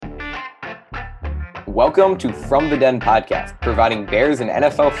Welcome to From the Den podcast, providing Bears and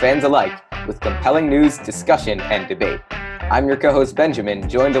NFL fans alike with compelling news, discussion, and debate. I'm your co-host Benjamin,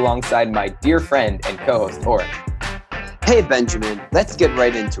 joined alongside my dear friend and co-host Oren. Hey Benjamin, let's get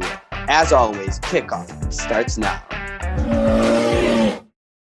right into it. As always, kickoff starts now.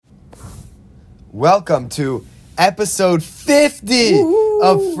 Welcome to episode 50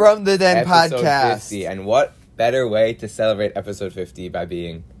 of From the Den Episode podcast. 50, and what better way to celebrate episode 50 by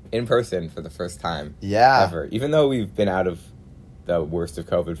being in person for the first time ever. Even though we've been out of the worst of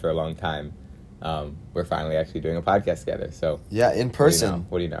COVID for a long time, we're finally actually doing a podcast together. So Yeah, in person.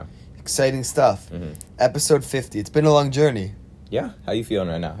 What do you know? Exciting stuff. Mm-hmm. Episode 50. It's been a long journey. Yeah, how you feeling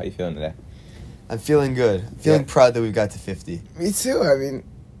right now? How you feeling today? I'm feeling good. I'm feeling proud that we've got to 50. Me too. I mean,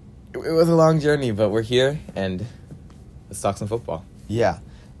 it was a long journey, but we're here, and let's talk some football. Yeah.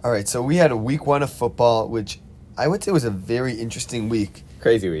 All right, so we had a week one of football, which I would say was a very interesting week.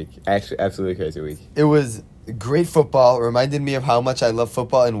 Crazy week. Actually, absolutely crazy week. It was great football. It reminded me of how much I love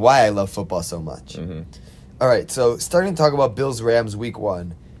football and why I love football so much. Mm-hmm. All right, so starting to talk about Bills-Rams week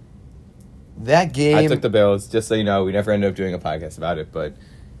one. That game... I took the Bills, just so you know. We never ended up doing a podcast about it, but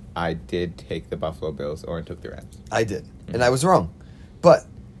I did take the Buffalo Bills. Oren took the Rams. I did, and I was wrong. But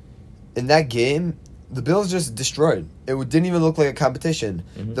in that game, the Bills just destroyed. It didn't even look like a competition.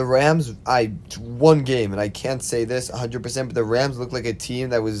 Mm-hmm. The Rams, one game, and I can't say this 100%, but the Rams looked like a team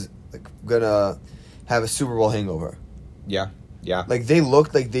that was like gonna have a Super Bowl hangover. Yeah. Like, they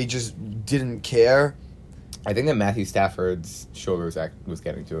looked like they just didn't care. I think that Matthew Stafford's shoulder was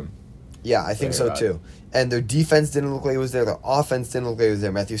getting to him. Yeah, I think so too. And their defense didn't look like it was there. Their offense didn't look like it was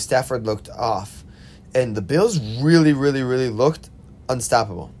there. Matthew Stafford looked off. And the Bills really, really, really looked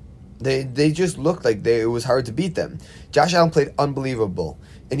unstoppable. They just looked like it was hard to beat them. Josh Allen played unbelievable.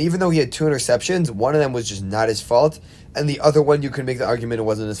 And even though he had 2 interceptions, one of them was just not his fault. And the other one, you could make the argument it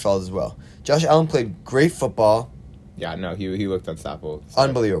wasn't his fault as well. Josh Allen played great football. Yeah, no, he looked unstoppable. So.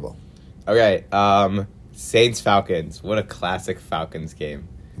 Unbelievable. Okay, Saints-Falcons. What a classic Falcons game.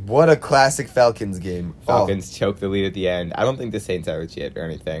 What a classic Falcons game. Falcons choked the lead at the end. I don't think the Saints ever cheated or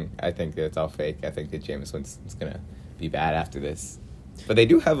anything. I think that it's all fake. I think that Jameis Winston's going to be bad after this. But they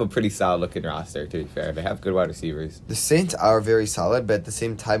do have a pretty solid-looking roster, to be fair. They have good wide receivers. The Saints are very solid, but at the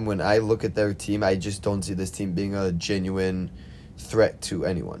same time, when I look at their team, I just don't see this team being a genuine threat to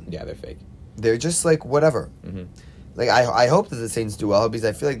anyone. Yeah, they're fake. They're just like, whatever. Mm-hmm. Like, I hope that the Saints do well because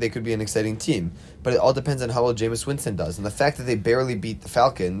I feel like they could be an exciting team. But it all depends on how well Jameis Winston does. And the fact that they barely beat the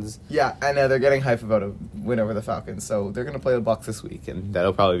Falcons... Yeah, and they're getting hype about a win over the Falcons, so they're going to play the Bucs this week, and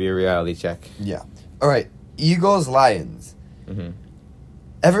that'll probably be a reality check. Yeah. All right, Eagles-Lions. Mm-hmm.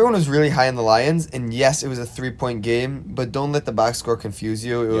 Everyone was really high on the Lions, and yes, it was a 3-point game, but don't let the box score confuse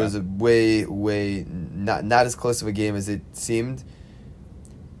you. It was a way not as close of a game as it seemed.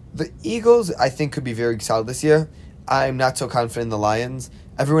 The Eagles, I think, could be very solid this year. I'm not so confident in the Lions.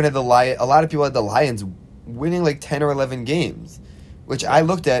 Everyone had a lot of people had the Lions winning like 10 or 11 games, which I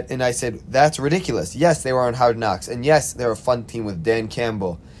looked at and I said, that's ridiculous. Yes, they were on Hard Knocks, and yes, they're a fun team with Dan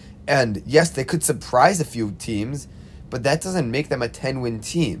Campbell, and yes, they could surprise a few teams, but that doesn't make them a 10-win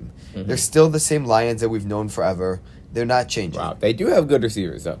team. Mm-hmm. They're still the same Lions that we've known forever. They're not changing. Wow, they do have good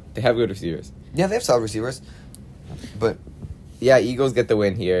receivers, though. They have good receivers. Yeah, they have solid receivers, but... Yeah, Eagles get the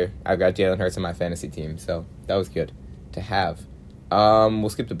win here. I've got Jalen Hurts on my fantasy team, so that was good to have. We'll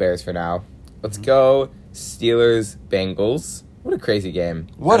skip the Bears for now. Let's go Steelers-Bengals. What a crazy game.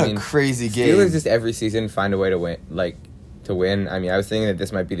 What a crazy game. Steelers just every season find a way to win. I mean, I was thinking that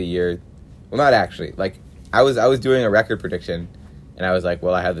this might be the year. Well, not actually. Like, I was doing a record prediction, and I was like,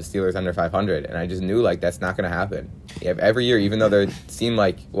 well, I have the Steelers under 500, and I just knew, like, that's not going to happen. Every year, even though they seem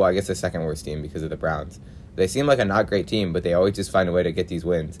like, well, I guess the second worst team because of the Browns. They seem like a not great team, but they always just find a way to get these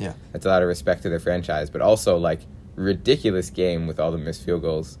wins. Yeah. That's a lot of respect to their franchise, but also, like, ridiculous game with all the missed field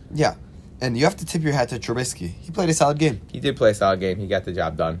goals. Yeah, and you have to tip your hat to Trubisky. He played a solid game. He did play a solid game. He got the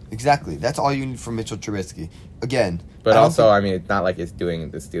job done. Exactly. That's all you need from Mitchell Trubisky. Again. But also, I mean, it's not like it's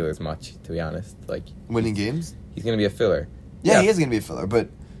doing the Steelers much, to be honest. Like winning games? He's going to be a filler. Yeah, he is going to be a filler, but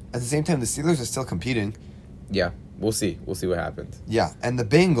at the same time, the Steelers are still competing. Yeah, we'll see. We'll see what happens. Yeah, and the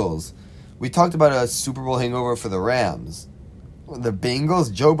Bengals. We talked about a Super Bowl hangover for the Rams. The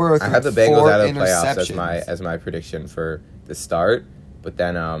Bengals, Joe Burrow threw 4 interceptions. I had the Bengals out of the playoffs as my prediction for the start, but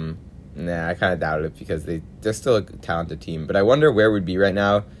then I kind of doubted it because they're still a talented team. But I wonder where we'd be right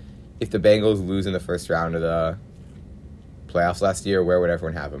now if the Bengals lose in the first round of the playoffs last year. Where would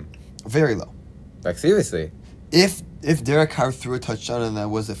everyone have them? Very low. Like, seriously. If Derek Carr threw a touchdown and that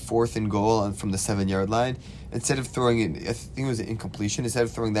was a 4th and goal from the 7-yard line, instead of throwing it, I think it was an incompletion. Instead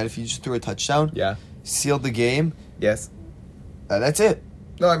of throwing that, if you just threw a touchdown, sealed the game. Yes. That's it.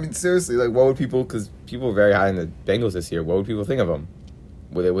 No, I mean, seriously, like, what would people, because people were very high in the Bengals this year. What would people think of them?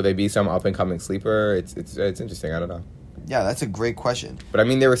 Would they be some up and coming sleeper? It's interesting. I don't know. Yeah, that's a great question. But I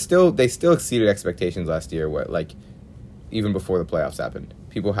mean, they still exceeded expectations last year. What, like, even before the playoffs happened,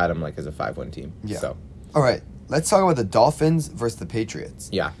 people had them like as a 5-win team. Yeah. So All right, let's talk about the Dolphins versus the Patriots.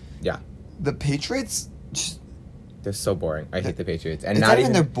 yeah. The Patriots, just, They're so boring. I hate the Patriots, and it's not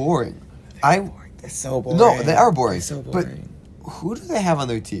even they're boring. They're so boring. No, they are boring. They're so But boring. who do they have on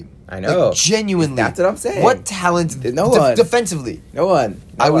their team? I know. Like, genuinely. That's what I'm saying. What talent? There's no one. Defensively. No one.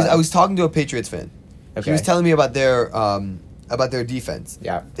 I was talking to a Patriots fan. Okay. He was telling me about their defense.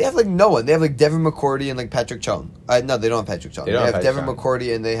 Yeah. They have like no one. They have like Devin McCourty and like Patrick Chung. No, they don't have Patrick Chung. They They, don't have have Devin Patrick Chung.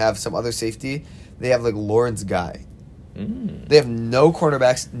 McCourty and they have some other safety. They have like Lawrence Guy. Mm. They have no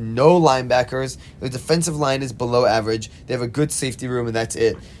cornerbacks, no linebackers. Their defensive line is below average. They have a good safety room, and that's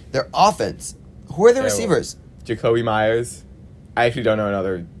it. Their offense. Who are their receivers? Jacoby Myers. I actually don't know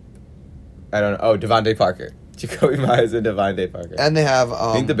another. I don't know. Oh, Devontae Parker. Jacoby Myers and Devontae Parker. And they have.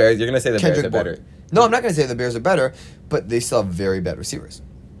 I think the Bears. You're gonna say the Kendrick Bears are better. Bourne. No, I'm not going to say the Bears are better, but they still have very bad receivers.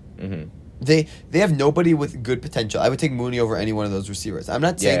 Mm-hmm. They have nobody with good potential. I would take Mooney over any one of those receivers. I'm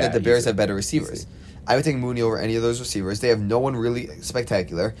not saying that the Bears have better receivers. I would take Mooney over any of those receivers. They have no one really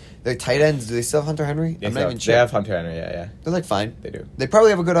spectacular. Their tight ends, do they still have Hunter Henry? I'm not even sure. They have Hunter Henry. Yeah. They're like fine. They do. They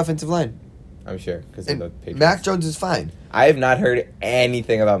probably have a good offensive line. I'm sure because of And the Patriots. Mac Jones is fine. I have not heard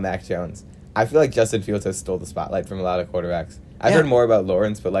anything about Mac Jones. I feel like Justin Fields has stole the spotlight from a lot of quarterbacks. I've Yeah. heard more about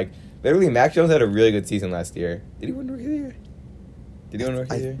Lawrence, but like literally, Mac Jones had a really good season last year. Did he win Rookie of the Year? Did he win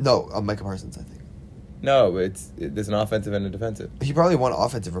Rookie of the Year? No, Micah Parsons, I think. No, but there's an offensive and a defensive. He probably won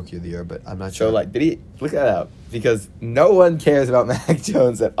Offensive Rookie of the Year, but I'm not sure. So like, did he look that up? Because no one cares about Mac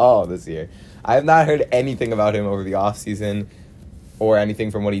Jones at all this year. I have not heard anything about him over the offseason or anything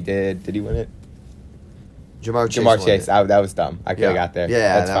from what he did. Did he win it? Jamar Chase. Jamar won Chase. it. That was dumb. I could have Yeah. got there. Yeah,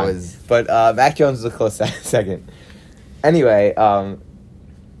 That's that fine. was- But Mac Jones was a close second. Anyway,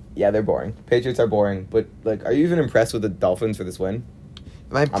 yeah, they're boring. Patriots are boring. But like, are you even impressed with the Dolphins for this win?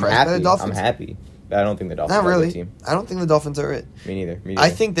 Am I impressed I'm happy. by the Dolphins? I'm happy. But I don't think the Dolphins Not are a really. good team. I don't think the Dolphins are it. Me neither. I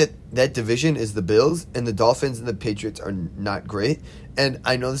think that division is the Bills, and the Dolphins and the Patriots are not great. And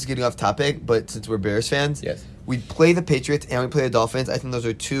I know this is getting off topic, but since we're Bears fans, Yes. we play the Patriots and we play the Dolphins. I think those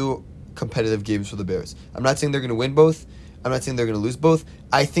are two competitive games for the Bears. I'm not saying they're going to win both. I'm not saying they're going to lose both.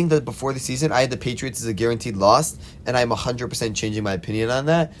 I think that before the season, I had the Patriots as a guaranteed loss, and I'm 100% changing my opinion on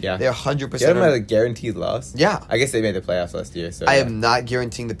that. Yeah. They're 100%. You have them at a guaranteed loss? Yeah. I guess they made the playoffs last year. So I yeah. am not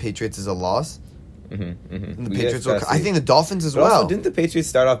guaranteeing the Patriots as a loss. Mm-hmm, And mm-hmm. the Patriots will. I think the Dolphins as But well. also, didn't the Patriots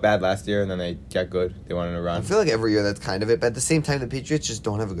start off bad last year and then they got good? They went on a run. I feel like every year that's kind of it, but at the same time, the Patriots just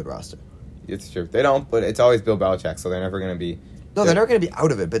don't have a good roster. It's true. They don't, but it's always Bill Belichick, so they're never going to be. No, they're never going to be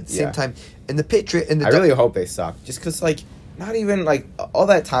out of it, but at the Yeah. same time, and the Patriot and the I really hope they suck. Just because, like, not even, like, all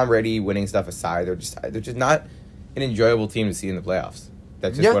that Tom Brady winning stuff aside, they're just not an enjoyable team to see in the playoffs.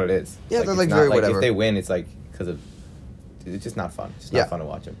 That's just Yeah. what it is. Yeah, they're, it's like, not, very whatever. If they win, it's, like, because of. It's just not fun. It's just Yeah. not fun to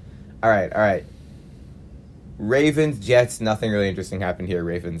watch them. All right. Ravens, Jets, nothing really interesting happened here.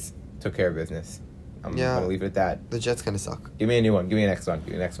 Ravens took care of business. I'm Yeah. going to leave it at that. The Jets kind of suck. Give me a new one. Give me a next one.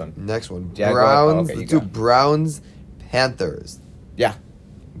 Next one, Jaguars. Browns. Oh, okay, you Let's do go. Browns, Panthers. Yeah.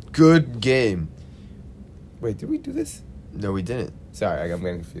 Good game. Wait, did we do this? No, we didn't. Sorry, I'm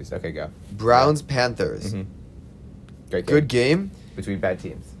getting confused. Okay, go. Browns, Panthers. Mhm. Great game. Good game Between bad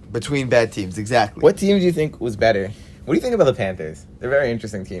teams. between bad teams. Exactly. What team do you think was better? What do you think about the Panthers? They're a very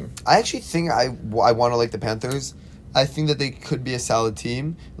interesting team. I actually think I want to like the Panthers. I think that they could be a solid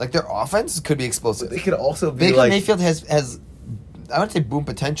team. Like their offense could be explosive. But they could also be Baker like Mayfield has I wouldn't say boom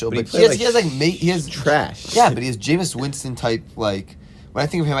potential, But he but played, he has trash. Yeah, but he has Jameis Winston type like. When I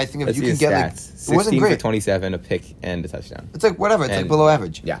think of him, I think of Let's you see can his get stats. like it 16 wasn't for great. 27, a pick and a touchdown. It's like whatever. It's like And- below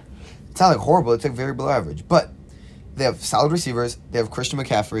average. Yeah. It's not like horrible. It's like very below average. But they have solid receivers. They have Christian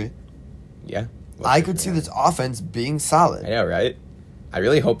McCaffrey. Yeah. I could see this offense being solid. I know, right? I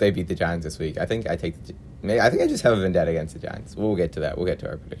really hope they beat the Giants this week. I think I just have a vendetta against the Giants. We'll get to that. We'll get to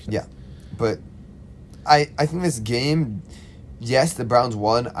our predictions. Yeah. But I think this game, yes, the Browns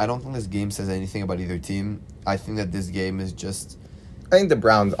won. I don't think this game says anything about either team. I think that this game is just I think the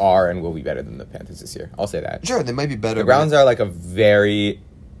Browns are and will be better than the Panthers this year. I'll say that. sure they might be better. The Browns are like a very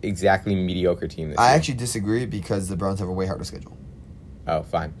exactly mediocre team this year. I actually disagree because the Browns have a way harder schedule. Oh,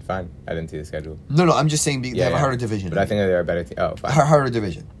 fine. I didn't see the schedule. No, I'm just saying they have a harder division. But I think that they're a better team. Oh, fine. harder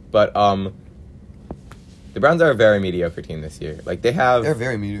division. But the Browns are a very mediocre team this year. Like they have, They're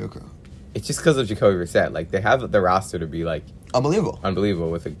very mediocre. it's just because of Jacoby Brissett. Like they have the roster to be like Unbelievable. unbelievable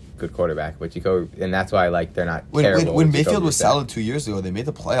with a good quarterback, but Jacoby, and that's why like they're not When terrible. when with Mayfield Jacoby was Brissett. solid 2 years ago, they made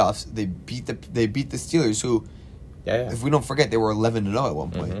the playoffs. They beat the Steelers, who Yeah. If we don't forget, they were 11-0 at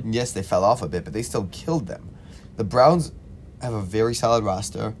one point. Mhm. Yes, they fell off a bit, but they still killed them. The Browns have a very solid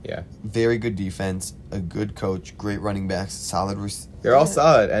roster, Yeah. very good defense, a good coach, great running backs, solid. They're all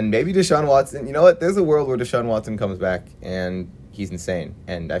solid. And maybe Deshaun Watson, you know what? There's a world where Deshaun Watson comes back and he's insane.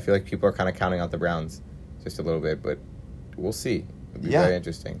 And I feel like people are kind of counting out the Browns just a little bit, but we'll see. It'll be very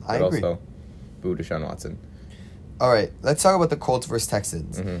interesting. I But agree. also, boo Deshaun Watson. All right, let's talk about the Colts versus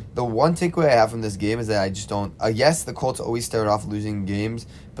Texans. Mhm. The one takeaway I have from this game is that I just don't. Yes, the Colts always start off losing games,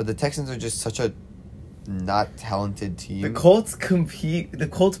 but the Texans are just such a not talented team. The Colts compete. The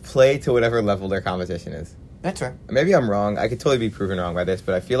Colts play to whatever level their competition is. That's right. Maybe I'm wrong. I could totally be proven wrong by this,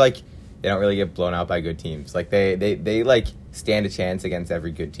 but I feel like they don't really get blown out by good teams. Like they like stand a chance against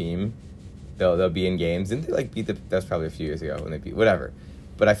every good team. They'll be in games. Didn't they like beat the? That was probably a few years ago when they beat whatever.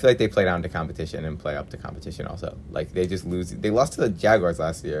 But I feel like they play down to competition and play up to competition also. Like they just lose. They lost to the Jaguars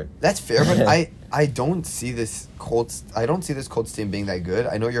last year. That's fair, but I don't see this Colts. I don't see this Colts team being that good.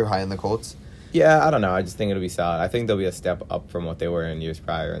 I know you're high on the Colts. Yeah, I don't know. I just think it'll be solid. I think they'll be a step up from what they were in years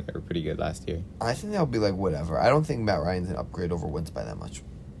prior, and they were pretty good last year. I think they'll be like whatever. I don't think Matt Ryan's an upgrade over Wentz by that much.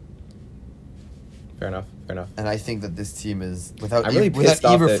 Fair enough. And I think that this team is without I'm really pissed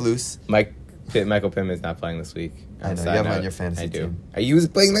off that Eberflus. Michael Pittman is not playing this week. I know, Side you have him on note, your fantasy I do. team. He was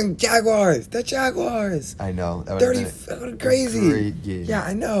playing the Jaguars. The Jaguars. I know. That would've 30 been a crazy. Great game. Yeah,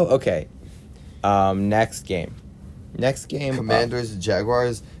 I know. Okay. Next game. Commanders,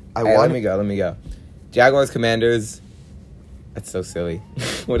 Jaguars. Let me go. Jaguars, Commanders. That's so silly.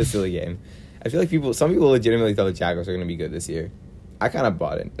 What a silly game. I feel like some people legitimately thought the Jaguars are going to be good this year. I kind of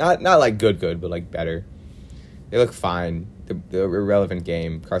bought it. Not like good, but like better. They look fine. The irrelevant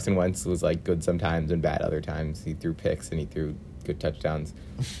game. Carson Wentz was like good sometimes and bad other times. He threw picks and he threw good touchdowns.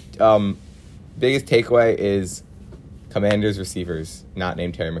 Biggest takeaway is Commanders receivers, not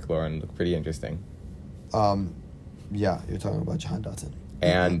named Terry McLaurin, look pretty interesting. Yeah, you're talking about Jahan Dotson.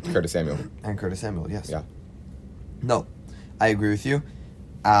 And Curtis Samuel. And Curtis Samuel, yes. Yeah. No, I agree with you.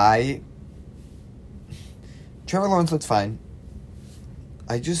 Trevor Lawrence looks fine.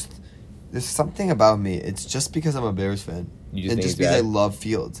 There's something about me. It's just because I'm a Bears fan. You just and think just he's because I bad? love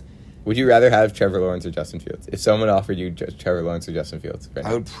Fields. Would you rather have Trevor Lawrence or Justin Fields? If someone offered you Trevor Lawrence or Justin Fields, right I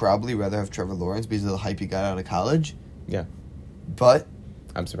now. would probably rather have Trevor Lawrence because of the hype he got out of college. Yeah. But,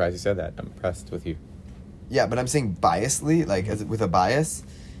 I'm surprised you said that. I'm impressed with you. yeah, but I'm saying biasly, like with a bias,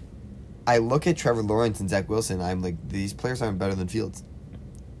 I look at Trevor Lawrence and Zach Wilson, I'm like, these players aren't better than Fields.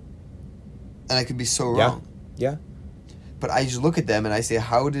 And I could be so wrong. Yeah. But I just look at them and I say,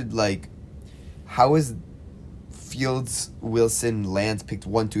 how is Fields, Wilson, Lance picked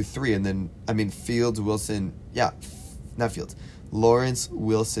 1, 2, 3, and then Fields, Wilson, not Fields, Lawrence,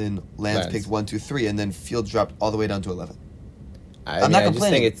 Wilson, Lance picked 1, 2, 3, and then Fields dropped all the way down to 11. I'm not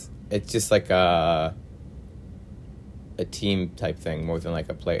complaining. I just think it's just like a team type thing more than like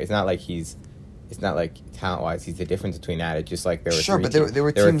a player. It's not like talent wise he's the difference between that. It's just like there were Sure, three but there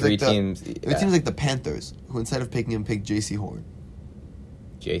were teams three like teams. There were teams like the Panthers who instead of picking him picked J.C. Horn.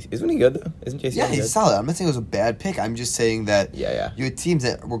 Isn't he good though? Isn't J.C. Yeah, Horn he's good? solid. I'm not saying it was a bad pick. I'm just saying that Yeah. you had teams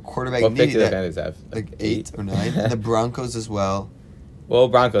that were quarterback What pick needy did the that Panthers have? like 8 or 9. And the Broncos as well. Well,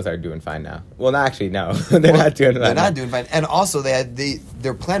 Broncos are doing fine now. Well, not actually, no. They're not doing fine. They're not doing fine. And also,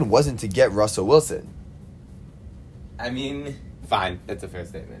 their plan wasn't to get Russell Wilson. I mean, fine. That's a fair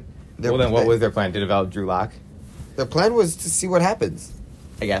statement. Their- Well, then what they- was their plan? To develop Drew Lock? Their plan was to see what happens.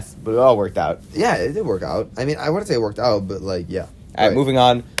 I guess. But it all worked out. Yeah, it did work out. I mean, I wouldn't say it worked out, but like, yeah. All right, moving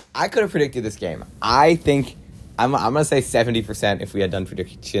on. I could have predicted this game. I think I'm going to say 70% if we had done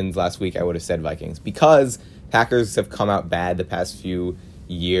predictions last week, I would have said Vikings. Because Packers have come out bad the past few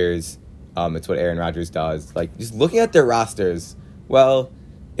years. It's what Aaron Rodgers does. Like, just looking at their rosters, well,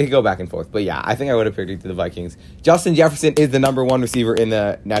 it could go back and forth. But yeah, I think I would have predicted the Vikings. Justin Jefferson is the number 1 receiver in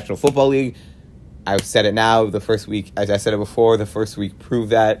the National Football League. I've said it now. The first week, as I said it before, the first week proved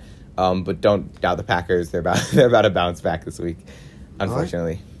that. But don't doubt the Packers. They're about to bounce back this week,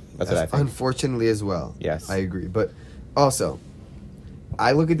 unfortunately. That's what I think. Unfortunately as well. Yes. I agree. But also,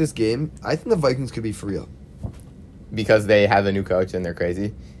 I look at this game, I think the Vikings could be for real. Because they have a new coach and they're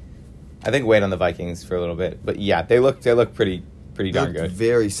crazy. I think wait on the Vikings for a little bit. But yeah, they look pretty darn They're good.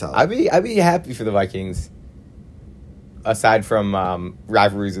 very solid. I'd be happy for the Vikings. Aside from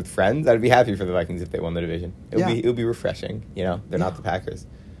rivalries with friends, I'd be happy for the Vikings if they won the division. It would be refreshing. You know, they're not the Packers.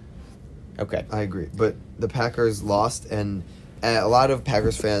 Okay. I agree. But the Packers lost, and a lot of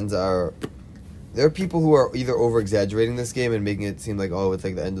Packers fans are... There are people who are either over-exaggerating this game and making it seem like, oh, it's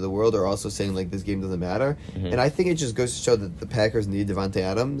like the end of the world, or also saying, like, this game doesn't matter. Mm-hmm. And I think it just goes to show that the Packers need Devontae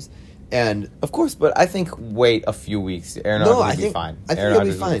Adams, And Of course, but I think wait a few weeks. Aaron Rodgers will be fine. I think Aaron he'll be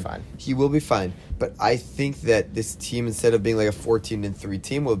Rodgers will fine. be fine. He will be fine. But I think that this team, instead of being like a 14-3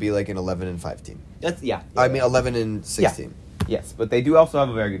 team, will be like an 11-5 team. That's yeah. I mean, 11-6 team. Yes, but they do also have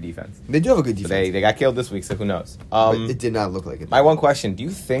a very good defense. They do have a good But defense. they got killed this week, so who knows? But it did not look like it. My one question: do you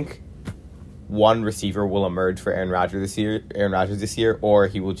think one receiver will emerge for Aaron Rodgers this year, or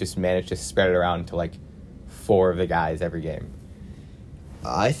he will just manage to spread it around to like 4 of the guys every game?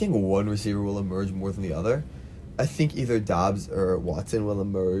 I think one receiver will emerge more than the other. I think either Dobbs or Watson will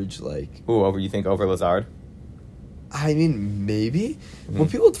emerge. Like, Ooh, you think over Lazard? I mean, maybe. Mm-hmm. What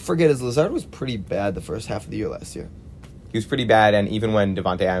people forget is Lazard was pretty bad the first half of the year last year. He was pretty bad, and even when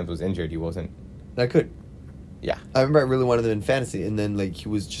Devontae Adams was injured, he wasn't. I could. Yeah. I remember I really wanted him in fantasy, and then like he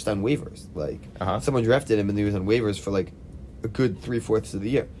was just on waivers. Like someone drafted him, and he was on waivers for like a good 3/4 of the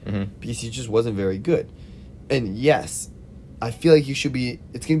year because he just wasn't very good. And yes, I feel like it's going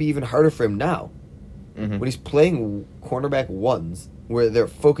to be even harder for him now when he's playing cornerback ones, where their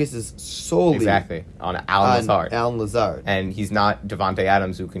focus is solely Exactly on Lazard. Alan Lazard, And he's not Devontae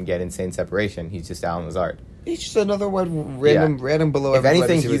Adams who can get insane separation. He's just Alan Lazard. he's just another one random below. If every wide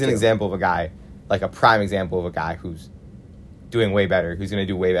anything, receiver he's an too. example of a guy, like a prime example of a guy who's doing way better, who's going to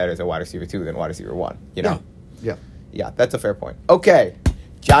do way better as a wide receiver 2 than wide receiver 1. You know? Yeah. That's a fair point. Okay,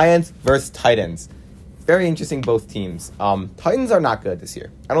 Giants versus Titans. Very interesting, both teams. Titans are not good this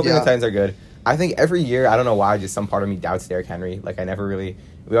year. I don't think the Titans are good. I think every year, I don't know why, just some part of me doubts Derrick Henry. Like,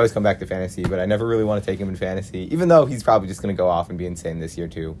 we always come back to fantasy, but I never really want to take him in fantasy, even though he's probably just going to go off and be insane this year,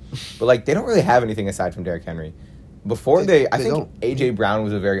 too. But, like, they don't really have anything aside from Derrick Henry. I think don't. A.J. Brown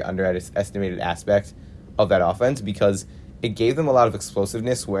was a very underestimated aspect of that offense because it gave them a lot of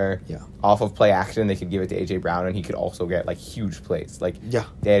explosiveness where off of play action, they could give it to A.J. Brown, and he could also get, like, huge plays. Like,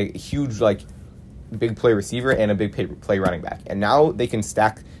 they had a huge, like, big play receiver and a big play running back. And now they can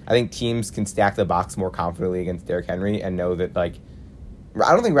stack. I think teams can stack the box more confidently against Derrick Henry and know that, like,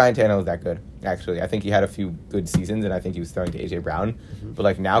 I don't think Ryan Tannehill is that good, actually. I think he had a few good seasons, and I think he was throwing to A.J. Brown. But,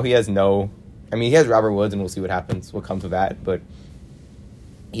 like, now he has he has Robert Woods, and we'll see what happens, what comes of that. But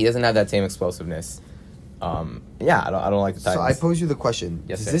he doesn't have that same explosiveness. I don't like the Titans. So I pose you the question: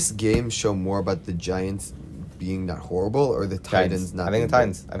 Yes, does sir. this game show more about the Giants being not horrible, or the Titans not? I think the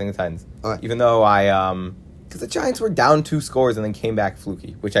Titans. I think the Titans. All right. Even though because the Giants were down 2 scores and then came back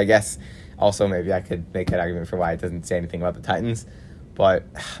fluky, which I guess also maybe I could make that argument for why it doesn't say anything about the Titans. But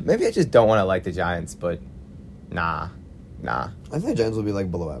maybe I just don't want to like the Giants. But nah. I think the Giants will be like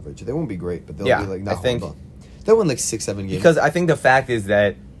below average. They won't be great, but they'll be like not I think horrible. They'll win like 6-7 games. Because I think the fact is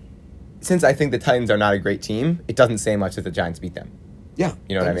that since I think the Titans are not a great team, it doesn't say much that the Giants beat them. Yeah,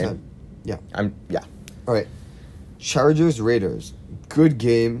 You know what I mean? 100%. Yeah. Yeah. All right. Chargers Raiders. Good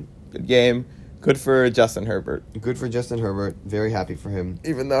game. Good game. Good for Justin Herbert. Good for Justin Herbert. Very happy for him.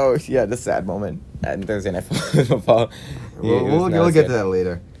 Even though he had a sad moment and Thursday Night Football. We'll get to that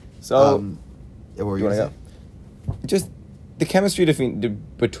later. So, what were you you want going to to go? Just the chemistry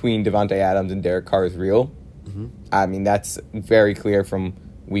between Devontae Adams and Derek Carr is real. I mean, that's very clear from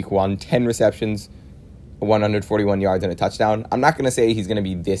week 1. 10 receptions, 141 yards, and a touchdown. I'm not going to say he's going to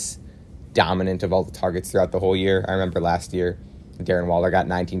be this dominant of all the targets throughout the whole year. I remember last year, Darren Waller got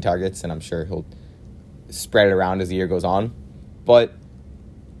 19 targets, and I'm sure he'll spread it around as the year goes on. But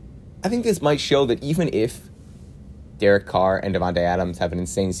I think this might show that even if Derek Carr and Devontae Adams have an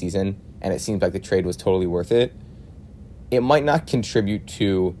insane season, and it seems like the trade was totally worth it, it might not contribute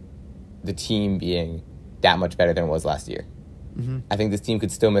to the team being that much better than it was last year. I think this team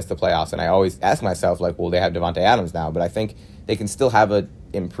could still miss the playoffs, and I always ask myself, like, well, they have Devontae Adams now, but I think they can still have an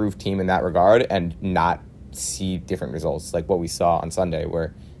improved team in that regard and not see different results like what we saw on Sunday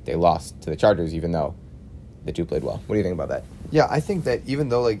where they lost to the Chargers even though the 2 played well. What do you think about that? Yeah, I think that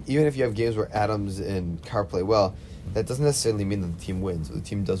even if you have games where Adams and Carr play well, that doesn't necessarily mean that the team wins or the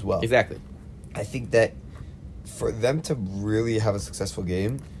team does well. Exactly. I think that for them to really have a successful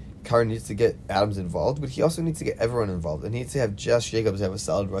game, Carr needs to get Adams involved, but he also needs to get everyone involved. And he needs to have Josh Jacobs have a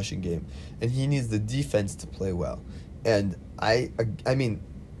solid rushing game. And he needs the defense to play well. And I mean,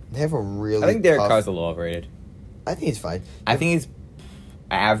 they have a really I think Derek tough, Carr's a little overrated. I think he's fine. I think he's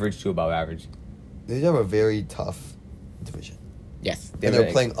average to above average. They have a very tough division. Yes. And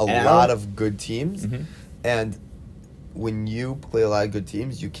they're playing a lot of good teams. And when you play a lot of good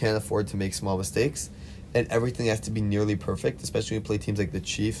teams, you can't afford to make small mistakes. And everything has to be nearly perfect, especially when you play teams like the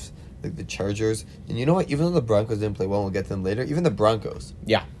Chiefs, like the Chargers. And you know what? Even though the Broncos didn't play well, and we'll get to them later, even the Broncos.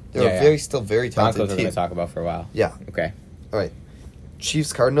 Yeah. They're still very talented Broncos are team. going to talk about for a while. Yeah. Okay. All right.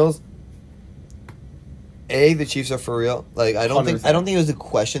 Chiefs Cardinals. The Chiefs are for real. Like I don't 100%. think it was a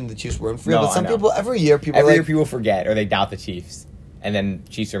question the Chiefs weren't for real. No, but some I know. people every year Every year people forget or they doubt the Chiefs. and then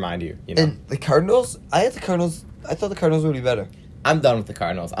Chiefs remind you. You know, And the Cardinals, I thought the Cardinals would be better. I'm done with the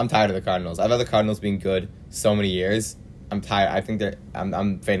Cardinals. I'm tired of the Cardinals. I've had the Cardinals being good so many years. I'm tired. I think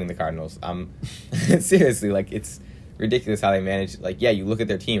I'm fading the Cardinals. Seriously, like, it's ridiculous how they manage. Like, yeah, you look at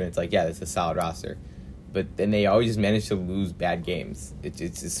their team and it's like, yeah, it's a solid roster, but then they always just manage to lose bad games.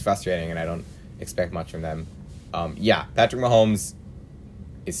 It's frustrating, and I don't expect much from them. Yeah, Patrick Mahomes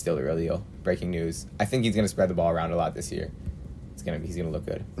is still the real deal. Breaking news. I think he's gonna spread the ball around a lot this year. He's gonna look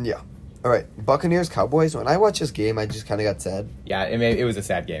good. Yeah. All right, Buccaneers, Cowboys. When I watched this game, I just kind of got sad. Yeah, it was a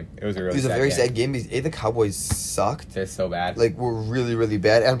sad game. It was a really very sad game. The Cowboys sucked. They're so bad. Like, we're really, really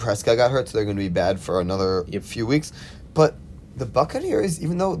bad. And Prescott got hurt, so they're going to be bad for another few weeks. But the Buccaneers,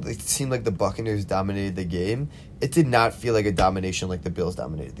 even though it seemed like the Buccaneers dominated the game, it did not feel like a domination like the Bills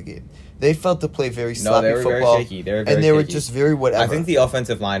dominated the game. They felt to play very sloppy they were football. very shaky. They were just very whatever. I think the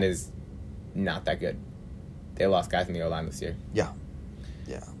offensive line is not that good. They lost guys in the O-line this year. Yeah.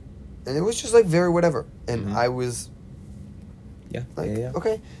 And it was just like very whatever. And I was like,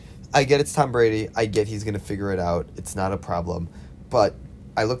 okay. I get it's Tom Brady. I get he's going to figure it out. It's not a problem. But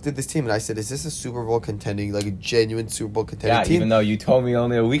I looked at this team and I said, is this a Super Bowl contending, like a genuine Super Bowl contending team? Even though you told me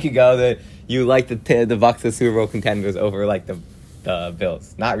only a week ago that you liked the Bucs as Super Bowl contenders over like the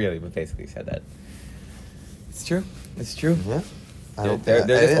Bills. Not really, but basically said that. It's true. It's true. Yeah. I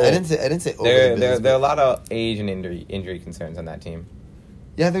didn't say over the Bills. There are a lot of age and injury concerns on that team.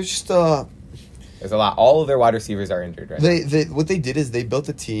 Yeah, there's just there's a lot. All of their wide receivers are injured right now. What they did is they built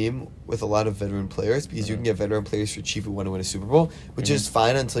a team with a lot of veteran players because you can get veteran players for cheap who want to win a Super Bowl, which is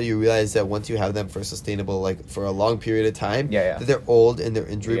fine until you realize that once you have them for a sustainable, like for a long period of time, that they're old and they're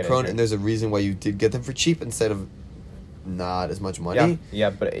injury prone, and there's a reason why you did get them for cheap instead of not as much money. Yeah,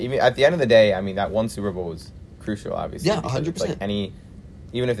 but even at the end of the day, I mean, that one Super Bowl was crucial, obviously. Yeah, 100%. Like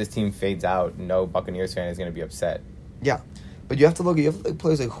even if this team fades out, no Buccaneers fan is going to be upset. Yeah. But you have to like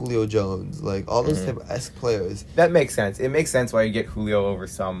players like Julio Jones, like all those type of esque players. That makes sense. It makes sense why you get Julio over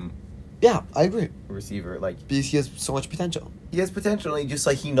some. Yeah, I agree. Receiver, like, because he has so much potential. He has potential. And just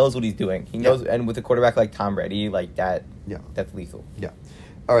like he knows what he's doing. He knows, and with a quarterback like Tom Brady, like that. Yeah, that's lethal. Yeah.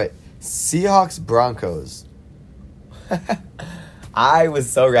 All right, Seahawks Broncos. I was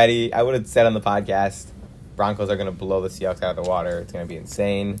so ready. I would have said on the podcast, Broncos are going to blow the Seahawks out of the water. It's going to be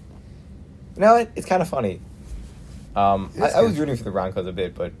insane. You know what? It's kind of funny. I was rooting for the Broncos a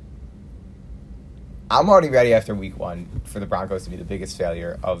bit, but I'm already ready after week 1 for the Broncos to be the biggest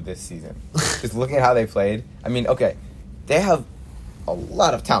failure of this season. Just looking at how they played. I mean, okay, they have a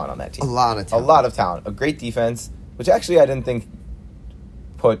lot of talent on that team. A lot of talent. A great defense, which actually I didn't think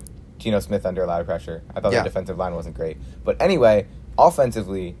put Geno Smith under a lot of pressure. I thought the defensive line wasn't great. But anyway,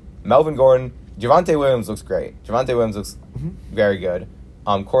 offensively, Melvin Gordon, Javonte Williams looks great. Javonte Williams looks very good.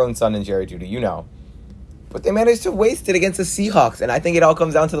 Cortland Sutton and Jerry Jeudy, you know. But they managed to waste it against the Seahawks, and I think it all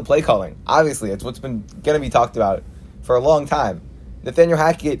comes down to the play calling. Obviously, it's what's been going to be talked about for a long time. Nathaniel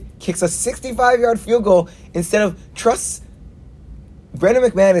Hackett kicks a 65-yard field goal instead of trusts Brandon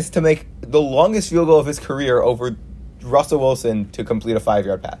McManus to make the longest field goal of his career over Russell Wilson to complete a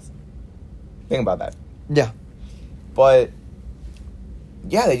 5-yard pass. Think about that. Yeah. But,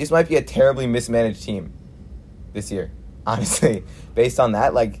 yeah, they just might be a terribly mismanaged team this year. Honestly, based on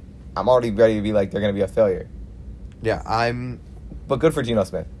that, like, I'm already ready to be like, they're going to be a failure. Yeah, But good for Geno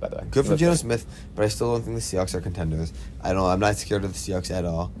Smith, by the way. Good for Geno Smith, but I still don't think the Seahawks are contenders. I'm not scared of the Seahawks at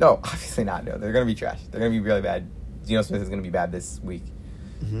all. No, obviously not. No, they're going to be trash. They're going to be really bad. Geno Smith is going to be bad this week.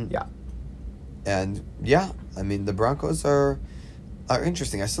 Yeah. And, yeah, I mean, the Broncos are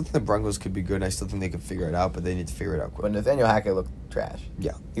interesting. I still think the Broncos could be good, and I still think they could figure it out, but they need to figure it out quick. But Nathaniel Hackett looked trash.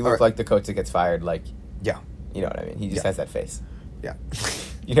 Yeah. He looked like the coach that gets fired, like... Yeah. You know what I mean? He just has that face. Yeah.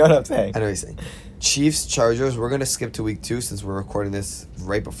 You know what I'm saying? I know what you're saying. Chiefs, Chargers. We're going to skip to week 2 since we're recording this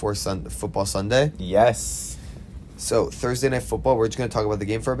right before Football Sunday. Yes. So, Thursday Night Football, we're just going to talk about the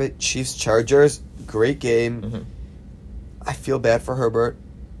game for a bit. Chiefs, Chargers, great game. I feel bad for Herbert.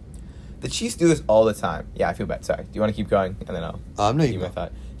 The Chiefs do this all the time. Yeah, I feel bad. Sorry. Do you want to keep going? And then I'll no, you give my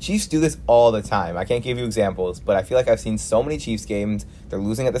thought. Chiefs do this all the time. I can't give you examples, but I feel like I've seen so many Chiefs games. They're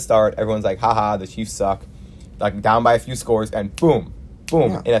losing at the start. Everyone's like, haha, the Chiefs suck. Like, down by a few scores, and boom,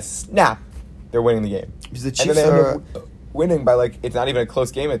 in a snap, they're winning the game. Because the Chiefs are winning by, like, it's not even a close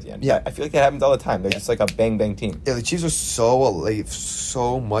game at the end. Yeah. I feel like that happens all the time. They're just like a bang-bang team. Yeah, the Chiefs are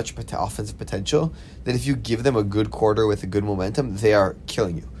so much offensive potential that if you give them a good quarter with a good momentum, they are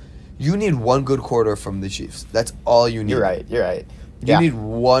killing you. You need one good quarter from the Chiefs. That's all you need. You're right. You need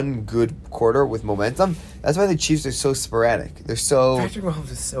one good quarter with momentum. That's why the Chiefs are so sporadic. They're so... Patrick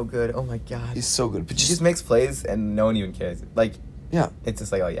Mahomes is so good. Oh, my God. He's so good. But he just makes plays, and no one even cares. Like, yeah. It's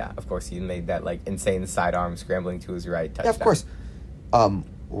just like, oh, yeah, of course, he made that, like, insane sidearm scrambling to his right touchdown. Yeah, of course.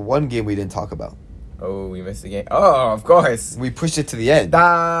 One game we didn't talk about. Oh, we missed the game. Oh, of course. We pushed it to the end.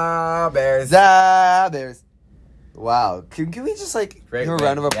 The Bears. The Bears. Wow. Can we just Great give a win.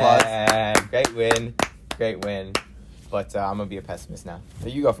 round of applause? Yeah, great win. Great win. But I'm going to be a pessimist now. So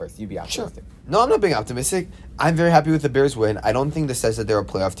you go first. You be optimistic. No, I'm not being optimistic. I'm very happy with the Bears win. I don't think this says that they're a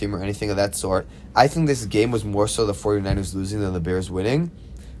playoff team or anything of that sort. I think this game was more so the 49ers losing than the Bears winning.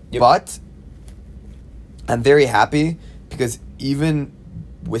 Yep. But I'm very happy because even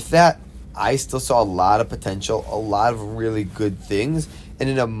with that, I still saw a lot of potential, a lot of really good things. And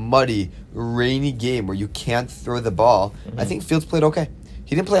in a muddy, rainy game where you can't throw the ball, I think Fields played okay.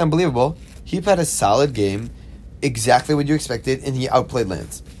 He didn't play unbelievable. He played a solid game, exactly what you expected, and he outplayed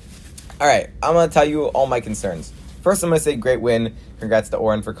Lance. All right, I'm going to tell you all my concerns. First, I'm going to say great win. Congrats to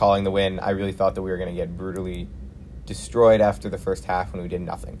Oren for calling the win. I really thought that we were going to get brutally destroyed after the first half when we did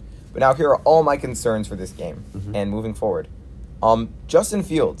nothing. But now here are all my concerns for this game and moving forward. Justin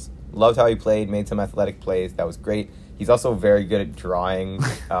Fields, loved how he played, made some athletic plays. That was great. He's also very good at drawing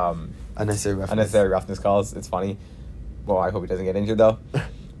unnecessary roughness calls. It's funny. Well, I hope he doesn't get injured, though.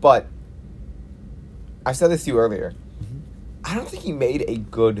 But I said this to you earlier. I don't think he made a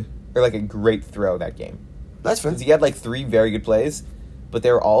great throw that game. That's fair. Because he had 3 very good plays, but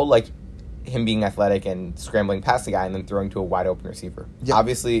they were all him being athletic and scrambling past the guy and then throwing to a wide open receiver. Yep.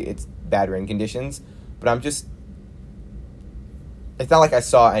 Obviously, it's bad rain conditions, but it's not like I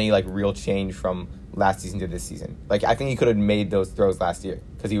saw any real change from last season to this season. I think he could have made those throws last year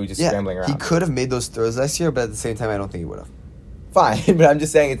because he was just scrambling around. He could have made those throws last year, but at the same time, I don't think he would have. Fine, but I'm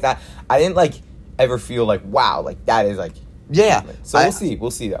just saying it's not. I didn't ever feel wow, that is Yeah. So we'll see.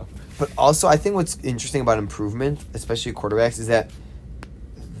 We'll see though. But also, I think what's interesting about improvement, especially quarterbacks, is that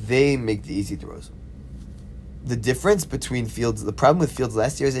they make the easy throws. The difference between Fields, the problem with Fields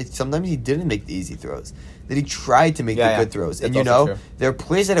last year is that sometimes he didn't make the easy throws. That he tried to make the good throws. That's and also true. there are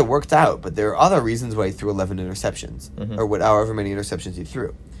plays that it worked out, but there are other reasons why he threw 11 interceptions. Or however many interceptions he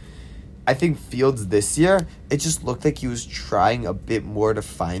threw. I think Fields this year, it just looked like he was trying a bit more to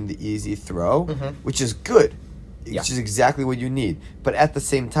find the easy throw, which is good. Which is exactly what you need. But at the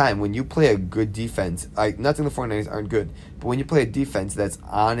same time, when you play a good defense, not saying the 49ers aren't good, but when you play a defense that's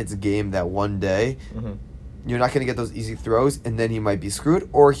on its game that one day, you're not going to get those easy throws, and then he might be screwed,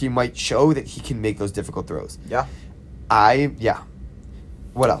 or he might show that he can make those difficult throws. Yeah.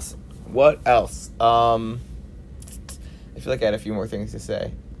 What else? What else? I feel like I had a few more things to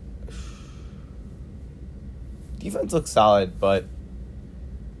say. Defense looks solid, but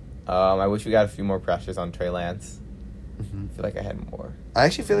I wish we got a few more pressures on Trey Lance. I feel like I had more. I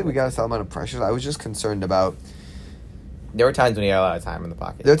actually feel like we got a solid amount of pressures. I was just concerned about... There were times when he had a lot of time in the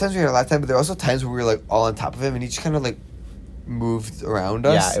pocket. There were times when he had a lot of time, but there were also times when we were all on top of him, and he just kind of moved around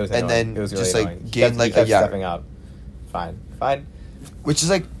us. Yeah, it was and annoying. then It was really just annoying. gained He kept a yard. stepping up. Fine. Which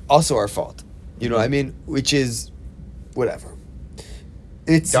is also our fault. You know what I mean? Which is whatever.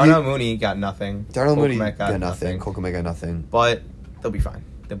 Darnell Mooney got nothing. Darnell Cole Mooney Kmet got nothing. Cole Kmet got nothing. But they'll be fine.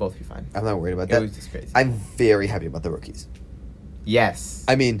 They'll both be fine. I'm not worried about It that. was just crazy. I'm very happy about the rookies. Yes.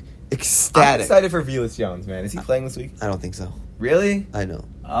 I mean, I'm ecstatic. excited for Velus Jones, man. Is he playing this week? I don't think so. Really? I know.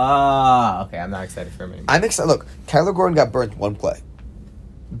 Okay. I'm not excited for him anymore. I'm excited. Look, Kyler Gordon got burnt one play,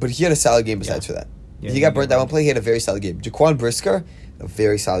 but he had a solid game besides for that. Yeah, he got burnt that one play. He had a very solid game. Jaquan Brisker, a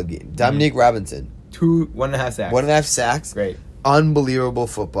very solid game. Dominique Robinson, 1.5 sacks. 1.5 sacks. Great. Unbelievable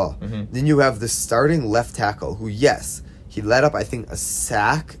football. Then you have the starting left tackle who, yes, he led up, I think, a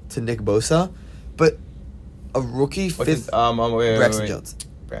sack to Nick Bosa, but a rookie fifth. Braxton Jones.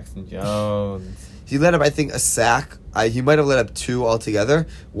 Braxton Jones. He led up, I think, a sack. He might have led up 2 altogether.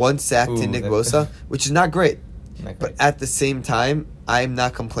 1 sack to Nick Bosa, which is not great. But at the same time, I'm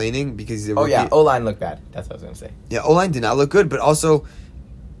not complaining because he's a rookie. Oh, yeah. O-line looked bad. That's what I was going to say. Yeah, O-line did not look good, but also...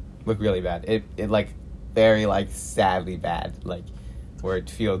 Looked really bad. It very, sadly bad. Where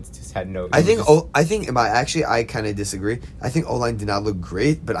Fields just had no... I kind of disagree. I think O-line did not look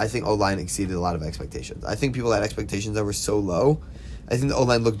great, but I think O-line exceeded a lot of expectations. I think people had expectations that were so low. I think the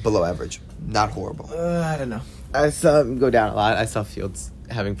O-line looked below average. Not horrible. I don't know. I saw him go down a lot. I saw Fields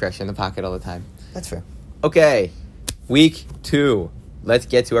having pressure in the pocket all the time. That's fair. Okay, week 2. Let's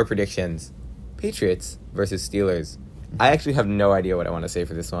get to our predictions. Patriots versus Steelers. I actually have no idea what I want to say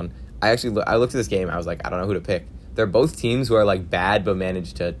for this one. I looked at this game. I was like, I don't know who to pick. They're both teams who are bad but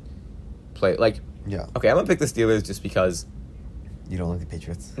manage to play. Yeah. Okay, I'm gonna pick the Steelers just because. You don't like the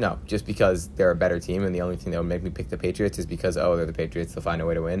Patriots? No, just because they're a better team, and the only thing that would make me pick the Patriots is because they're the Patriots. They'll find a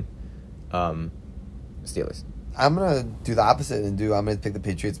way to win. Steelers. I'm gonna do the opposite and I'm gonna pick the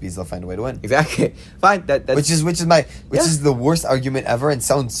Patriots because they'll find a way to win. Exactly. Fine. That's Which is the worst argument ever and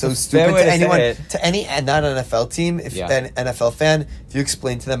sounds so stupid way to to say anyone, it. to any not NFL team. If an NFL fan, if you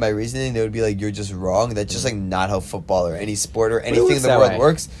explain to them my reasoning, they would be like, "You're just wrong." That's just like not how football or any sport or anything in the world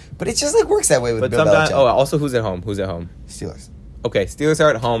works. But it just like works that way with But Bill sometimes, Belichick. also who's at home? Steelers. Okay, Steelers are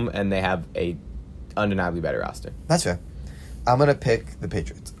at home and they have a undeniably better roster. That's fair. I'm gonna pick the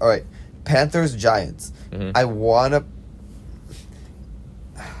Patriots. All right, Panthers, Giants. Mhm.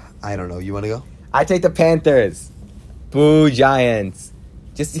 I don't know. You want to go? I take the Panthers. Boo, Giants.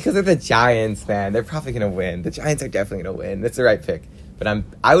 Just because they're the Giants, man. They're probably going to win. The Giants are definitely going to win. That's the right pick. But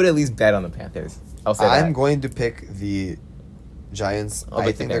I would at least bet on the Panthers. I'll say that. I'm going to pick the Giants. I'll I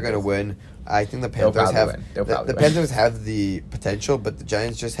pick think the they're going to Panthers. win. I think the They'll Panthers probably have win. They'll the probably win. Panthers have the potential, but the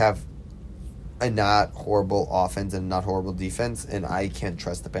Giants just have a not horrible offense and not horrible defense, and I can't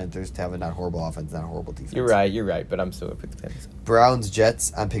trust the Panthers to have a not horrible offense, not horrible defense. You're right. But I'm still going to pick the Panthers. Browns,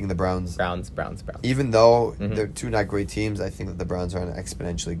 Jets. I'm picking the Browns. Browns. Even though they're two not great teams, I think that the Browns are on an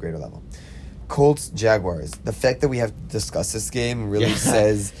exponentially greater level. Colts, Jaguars. The fact that we have to discuss this game really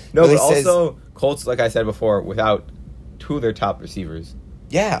says... No, really but says, also, Colts, like I said before, without two of their top receivers.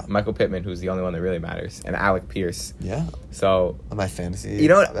 Yeah. Michael Pittman, who's the only one that really matters, and Alec Pierce. Yeah. So... On my fantasy... You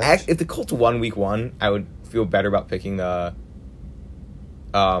know what? If the Colts won week 1, I would feel better about picking the...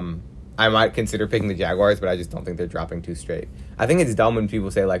 I might consider picking the Jaguars, but I just don't think they're dropping too straight. I think it's dumb when people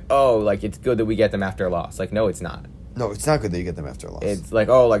say, like, oh, like, it's good that we get them after a loss. Like, no, it's not. No, it's not good that you get them after a loss. It's like,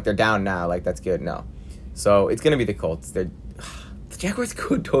 oh, like, they're down now. Like, that's good. No. So, it's going to be the Colts. The Jaguars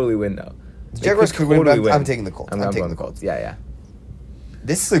could totally win, though. The Jaguars could win, but I'm taking the Colts. I'm taking the Colts. Yeah.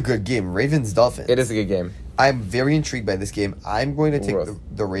 This is a good game. Ravens-Dolphins. It is a good game. I'm very intrigued by this game. I'm going to take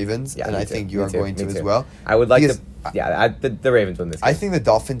the Ravens, and I think you are going to as well. I would like the Ravens win this game. I think the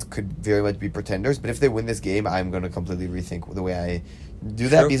Dolphins could very much be pretenders, but if they win this game, I'm going to completely rethink the way I do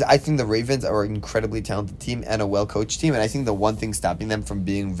that, because I think the Ravens are an incredibly talented team and a well-coached team, and I think the one thing stopping them from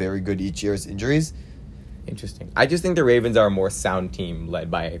being very good each year is injuries. Interesting. I just think the Ravens are a more sound team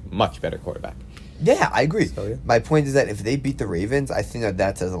led by a much better quarterback. Yeah, I agree. So, yeah. My point is that if they beat the Ravens, I think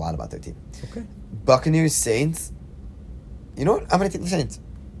that says a lot about their team. Okay. Buccaneers, Saints. You know what? I'm going to take the Saints.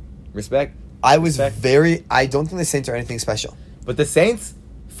 Respect. I don't think the Saints are anything special. But the Saints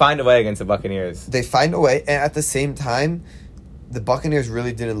find a way against the Buccaneers. They find a way, and at the same time, the Buccaneers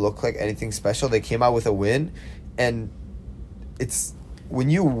really didn't look like anything special. They came out with a win, and it's when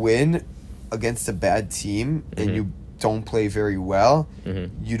you win against a bad team and you don't play very well,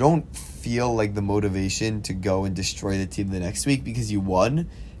 you don't feel like the motivation to go and destroy the team the next week because you won,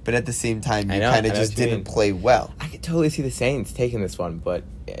 but at the same time, you kind of just didn't play well. I could totally see the Saints taking this one, but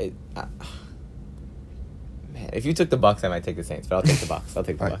man, if you took the Bucs, I might take the Saints, but I'll take the Bucs. I'll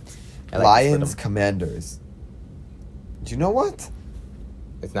take the Bucs. Lions, Commanders. Do you know what?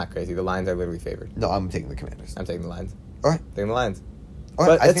 It's not crazy. The Lions are literally favored. No, I'm taking the Commanders. I'm taking the Lions. All right. Taking the Lions. All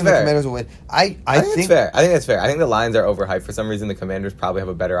right, I think the Commanders will win. I think that's fair. I think that's fair. I think the Lions are overhyped. For some reason, the Commanders probably have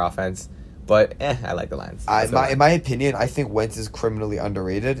a better offense. But, I like the Lions. In my opinion, I think Wentz is criminally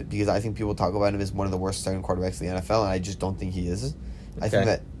underrated because I think people talk about him as one of the worst starting quarterbacks in the NFL, and I just don't think he is. I think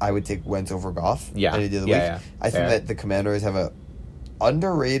that I would take Wentz over Goff any day of the week. I think that the Commanders have a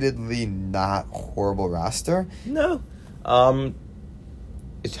underratedly not horrible roster. No.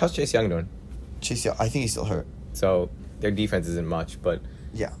 How's Chase Young doing? Chase Young, I think he's still hurt. So, their defense isn't much, but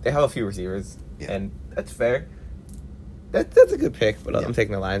they have a few receivers, and that's fair. That's a good pick, but I'm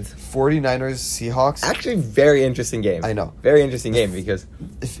taking the Lions. 49ers, Seahawks. Actually, very interesting game. I know. Very interesting game because...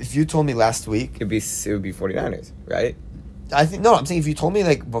 If you told me last week... It would be 49ers, right? I'm saying if you told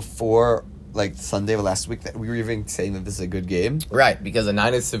me, before, Sunday of last week that we were even saying that this is a good game. Right, because the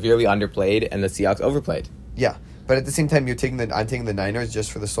Niners severely underplayed and the Seahawks overplayed. Yeah, but at the same time, I'm taking the Niners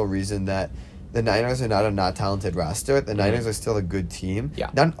just for the sole reason that the Niners are not a not talented roster. The Niners are still a good team. Yeah.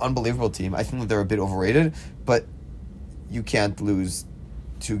 Not an unbelievable team. I think that they're a bit overrated, but... You can't lose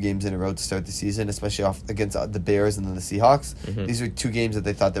 2 games in a row to start the season, especially against the Bears and then the Seahawks. These are 2 games that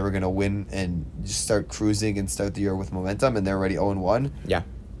they thought they were going to win and just start cruising and start the year with momentum, and they're already 0-1. Yeah.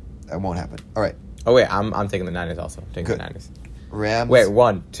 That won't happen. All right. Oh, wait, I'm taking the Niners also. The Niners. Rams. Wait,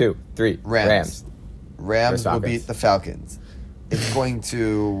 1, 2, 3. Rams will beat the Falcons. It's going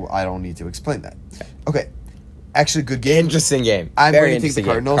to... I don't need to explain that. Okay. Actually, good game. Interesting game. I'm going to take the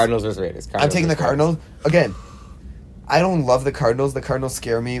Cardinals. Cardinals versus Raiders. I'm taking the Cardinals. Again... I don't love the Cardinals. The Cardinals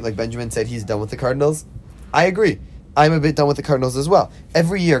scare me. Like Benjamin said, he's done with the Cardinals. I agree. I'm a bit done with the Cardinals as well.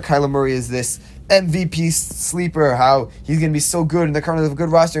 Every year, Kyler Murray is this MVP sleeper, how he's going to be so good, and the Cardinals have a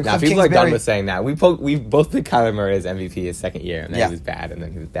good roster. Now, people are done with saying that. We both picked Kyler Murray as MVP his second year, and then he was bad, and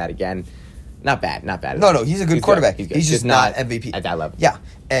then he was bad again. Not bad. No, he's a good quarterback. He's, he's just not MVP. At that level. Yeah,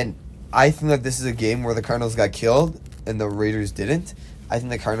 and I think that this is a game where the Cardinals got killed and the Raiders didn't. I think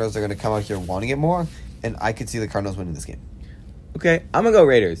the Cardinals are going to come out here wanting it more, and I could see the Cardinals winning this game. Okay, I'm going to go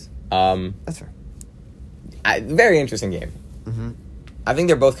Raiders. That's fair. Very interesting game. Mm-hmm. I think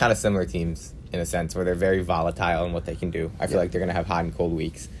they're both kind of similar teams in a sense where they're very volatile in what they can do. I feel like they're going to have hot and cold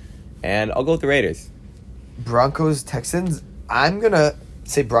weeks. And I'll go with the Raiders. Broncos, Texans. I'm going to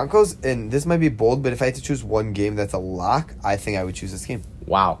say Broncos, and this might be bold, but if I had to choose one game that's a lock, I think I would choose this game.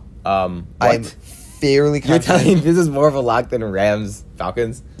 Wow. I'm fairly confident. You're telling me this is more of a lock than Rams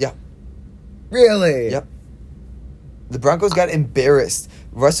Falcons? Yeah. Really? Yep. The Broncos got embarrassed.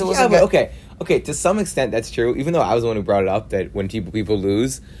 Russell Wilson Okay, to some extent that's true, even though I was the one who brought it up that when people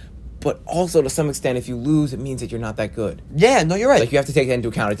lose, but also to some extent if you lose, it means that you're not that good. Yeah, no, you're right. Like, you have to take that into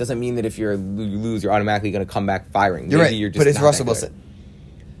account. It doesn't mean that if you lose, you're automatically going to come back firing. You're Maybe right, you're just but it's not Russell that good. Wilson.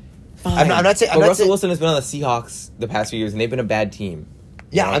 Fine. I'm not saying... Russell Wilson has been on the Seahawks the past few years, and they've been a bad team.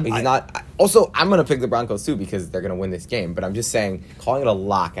 Yeah, he's not... Also, I'm going to pick the Broncos, too, because they're going to win this game. But I'm just saying, calling it a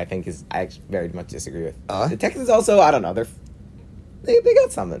lock, I think, I actually very much disagree with. The Texans also, I don't know, they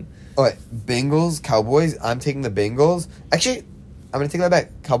got something. All right, Bengals, Cowboys. I'm taking the Bengals. Actually, I'm going to take that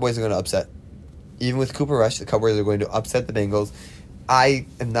back. Cowboys are going to upset. Even with Cooper Rush, the Cowboys are going to upset the Bengals. I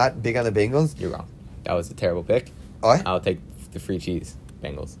am not big on the Bengals. You're wrong. That was a terrible pick. Oh, yeah? I'll take the free cheese,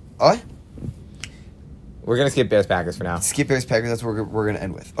 Bengals. Oh, yeah? We're going to skip Bears-Packers for now. Skip Bears-Packers. That's what we're going to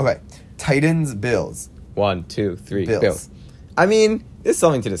end with. Okay, Titans, Bills. 1, 2, 3, Bills. Bills. I mean, it's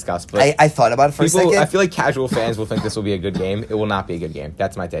something to discuss, but... I thought about it for a second. I feel like casual fans will think this will be a good game. It will not be a good game.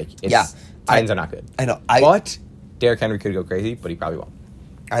 That's my take. Titans are not good. I know. But Derrick Henry could go crazy, but he probably won't.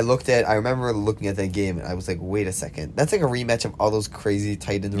 I remember looking at that game, and I was like, wait a second. That's like a rematch of all those crazy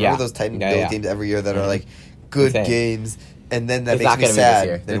Titans. Remember those Titan-Bill games every year that are like good games, and then that makes me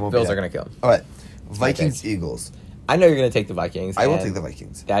sad. The Bills are going to kill them. All right. Vikings, Eagles. I know you're going to take the Vikings. I will take the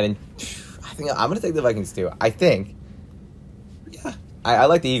Vikings. I think I'm going to take the Vikings, too. I think... Yeah. I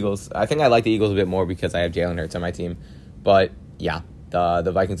like the Eagles. I think I like the Eagles a bit more because I have Jalen Hurts on my team. But, yeah,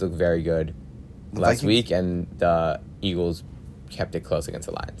 the Vikings look very good last week, and the Eagles kept it close against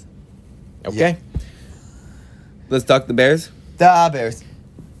the Lions. Okay. Yeah. Let's talk the Bears. The Bears.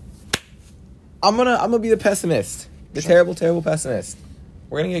 I'm gonna be the pessimist. The terrible pessimist.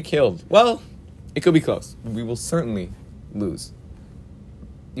 We're gonna get killed. Well, it could be close. We will certainly lose.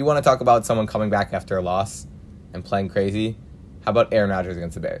 You want to talk about someone coming back after a loss and playing crazy? How about Aaron Rodgers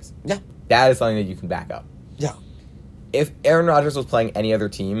against the Bears? Yeah. That is something that you can back up. Yeah. If Aaron Rodgers was playing any other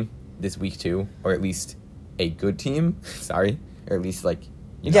team this week too, or at least a good team, or at least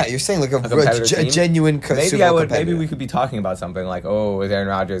you're saying like a genuine competitor. Maybe we could be talking about something like, oh, is Aaron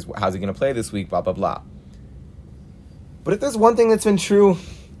Rodgers, how's he going to play this week, blah, blah, blah. But if there's one thing that's been true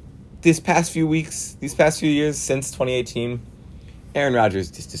these past few years, since 2018, Aaron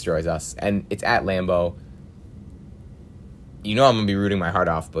Rodgers just destroys us. And it's at Lambeau. You know I'm going to be rooting my heart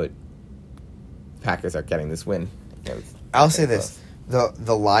off, but the Packers are getting this win. I'll say this.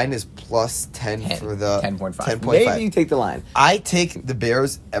 The line is plus 10 for the 10.5. Maybe you take the line. I take the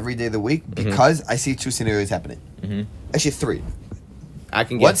Bears every day of the week because I see two scenarios happening. Mm-hmm. Actually, three. I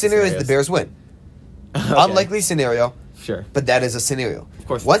can get one scenario is the Bears win. Okay. Unlikely scenario. Sure. But that is a scenario. Of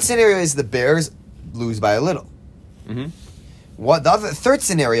course. One scenario is the Bears lose by a little. Mm-hmm. The third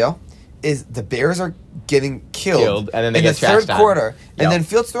scenario is the Bears are getting killed and then they in get the third quarter, and then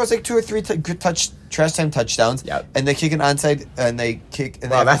Fields throws like 2 or 3 trash time touchdowns, and they kick an onside, and they kick an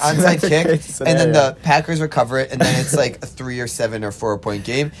onside kick, and then the Packers recover it, and then it's like a 3 or 7 or 4 point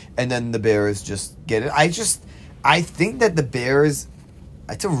game, and then the Bears just get it. I think that the Bears,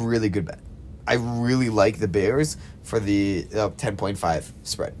 it's a really good bet. I really like the Bears for the 10.5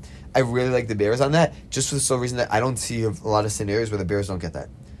 spread. I really like the Bears on that, just for the sole reason that I don't see a lot of scenarios where the Bears don't get that.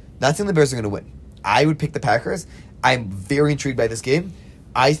 Not saying the Bears are going to win. I would pick the Packers. I'm very intrigued by this game.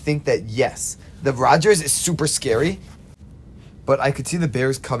 I think that, yes, the Rodgers is super scary, but I could see the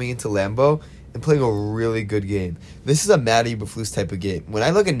Bears coming into Lambeau and playing a really good game. This is a Matty Eberflus type of game. When I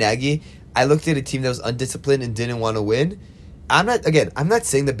look at Nagy, I looked at a team that was undisciplined and didn't want to win. I'm not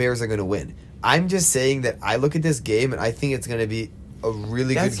saying the Bears are going to win. I'm just saying that I look at this game and I think it's going to be a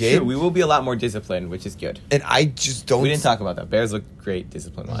really good game. True. We will be a lot more disciplined, which is good. And I just don't... We didn't talk about that. Bears look great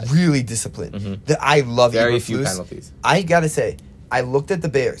discipline-wise. Really disciplined. Mm-hmm. That I love very Eberflus. Few penalties. I got to say, I looked at the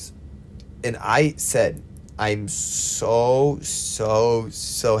Bears and I said, I'm so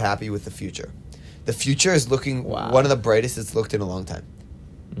happy with the future. The future is looking one of the brightest it's looked in a long time.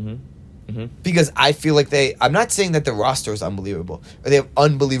 Mm-hmm. Mm-hmm. Because I feel like I'm not saying that the roster is unbelievable, or they have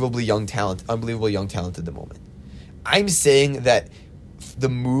unbelievable young talent at the moment. I'm saying that the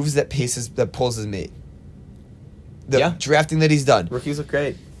moves that Poles has made. The Yeah. drafting that he's done. Rookies look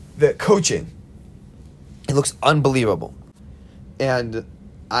great. The coaching. It looks unbelievable. And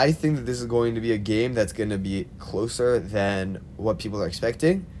I think that this is going to be a game that's going to be closer than what people are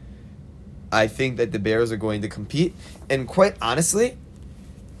expecting. I think that the Bears are going to compete. And quite honestly,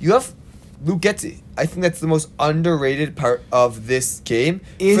 you have Luke Getsy. I think that's the most underrated part of this game.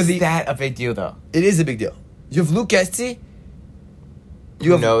 That a big deal, though? It is a big deal. You have Luke Getsy.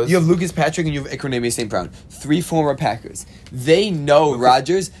 You have Lucas Patrick and you have Equinemius St. Brown. 3 former Packers. They know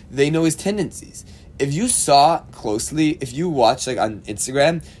Rodgers. They know his tendencies. If you saw closely, if you watched like on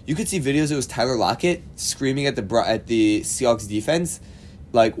Instagram, you could see videos. It was Tyler Lockett screaming at the Seahawks defense,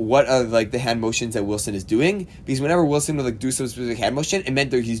 like what are like the hand motions that Wilson is doing. Because whenever Wilson would like do some specific hand motion, it meant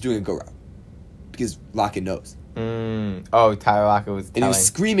that he's doing a go route. Because Lockett knows. Oh, Tyler Lockett was. And he was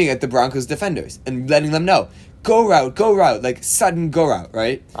screaming at the Broncos defenders and letting them know, go route, like sudden go route,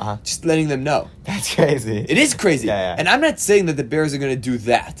 right? Just letting them know. That's crazy. It is crazy. Yeah. And I'm not saying that the Bears are going to do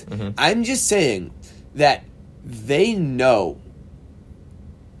that. I'm just saying that they know.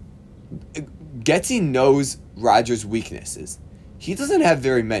 Getsy knows Rodgers' weaknesses. He doesn't have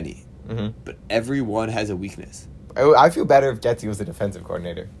very many, but everyone has a weakness. I feel better if Getsy was the defensive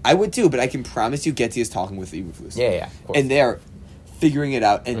coordinator. I would too, but I can promise you Getsy is talking with Eberflus. Yeah, of course. And they're figuring it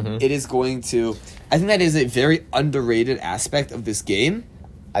out, and it is going to... I think that is a very underrated aspect of this game.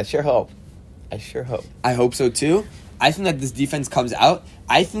 I sure hope. I hope so too. I think that this defense comes out.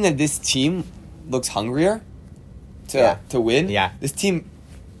 I think that this team looks hungrier to win. Yeah. This team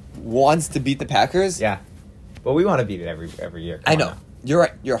wants to beat the Packers. Yeah. Well, we want to beat it every year. I know. Now. You're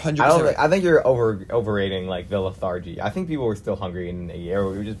right. You're 100% right. I think you're overrating like the lethargy. I think people were still hungry in a year.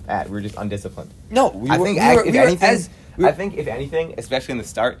 We were just bad. We were just undisciplined. No, I think if anything, especially in the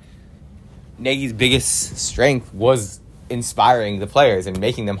start, Nagy's biggest strength was inspiring the players and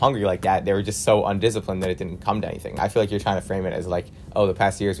making them hungry like that. They were just so undisciplined that it didn't come to anything. I feel like you're trying to frame it as like, oh, the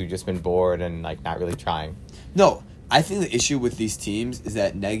past years we've just been bored and like not really trying. No, I think the issue with these teams is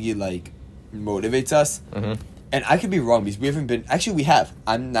that Nagy like motivates us. And I could be wrong because we haven't been... Actually, we have.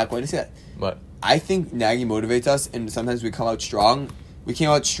 I'm not going to say that. What? I think Nagy motivates us, and sometimes we come out strong. We came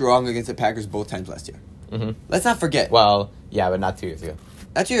out strong against the Packers both times last year. Let's not forget. Well, yeah, but not 2 years ago.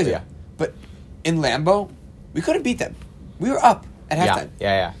 Not 2 years ago. But in Lambeau, we could have beat them. We were up at halftime.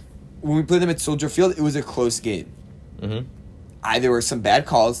 Yeah. When we played them at Soldier Field, it was a close game. There were some bad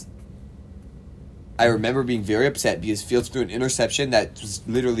calls. I remember being very upset because Fields threw an interception that was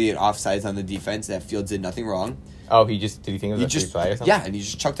literally an offsides on the defense that Fields did nothing wrong. Oh, did he think it was a free play or something? Yeah, and he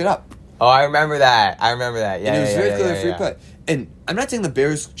just chucked it up. Oh, I remember that. Yeah, and it was very clearly a free play. And I'm not saying the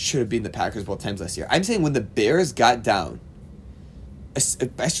Bears should have beaten the Packers both times last year. I'm saying when the Bears got down,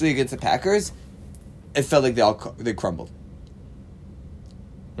 especially against the Packers, it felt like they crumbled.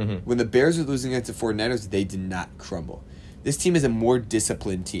 When the Bears were losing against the 49ers, they did not crumble. This team is a more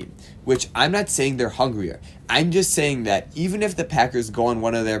disciplined team, which I'm not saying they're hungrier. I'm just saying that even if the Packers go on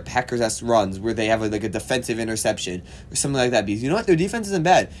one of their Packers-esque runs where they have like a defensive interception or something like that, because you know what? Their defense isn't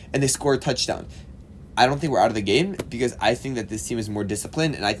bad, and they score a touchdown. I don't think we're out of the game because I think that this team is more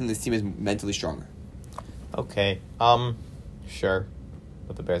disciplined, and I think this team is mentally stronger. Okay. Sure.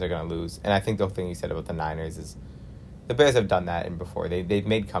 But the Bears are going to lose. And I think the thing you said about the Niners is the Bears have done that before. They've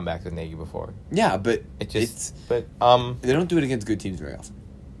made comebacks with Nagy before. Yeah, but they don't do it against good teams very often.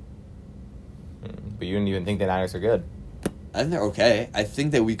 But you didn't even think the Niners are good. I think they're okay. I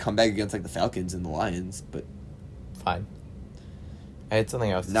think that we come back against like the Falcons and the Lions, but fine. I had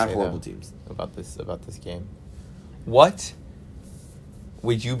something else to not say, horrible though, teams about this game. What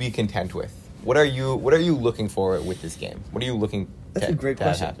would you be content with? What are you looking for with this game? What are you looking? That's a great to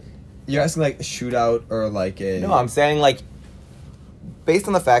question. Happen? You're asking like a shootout or like a... No, I'm saying like, based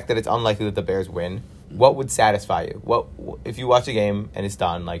on the fact that it's unlikely that the Bears win, what would satisfy you? What if you watch a game and it's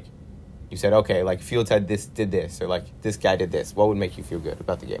done, like, you said, okay, like Fields did this, or like this guy did this. What would make you feel good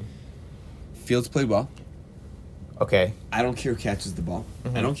about the game? Fields played well. Okay. I don't care who catches the ball.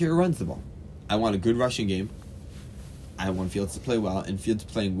 I don't care who runs the ball. I want a good rushing game. I want Fields to play well, and Fields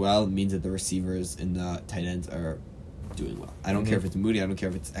playing well means that the receivers and the tight ends are doing well. I don't care if it's Moody. I don't care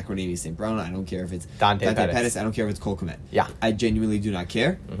if it's Equinemius St. Brown. I don't care if it's Dante Pettis. I don't care if it's Cole Kmet. Yeah. I genuinely do not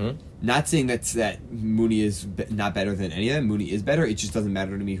care. Not saying that Mooney is not better than any of them. Mooney is better. It just doesn't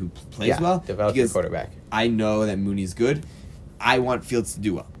matter to me who plays well. Develop your quarterback. I know that Mooney's good. I want Fields to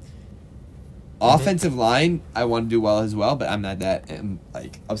do well. Offensive line, I want to do well as well, but I'm not that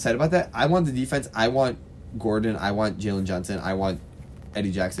upset about that. I want the defense. I want Gordon. I want Jalen Johnson. I want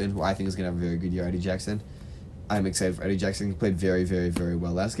Eddie Jackson, who I think is going to have a very good year. Eddie Jackson. I'm excited for Eddie Jackson. He played very, very, very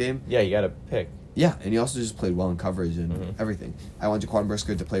well last game. Yeah, you got to pick. Yeah, and he also just played well in coverage and everything. I want Jaquan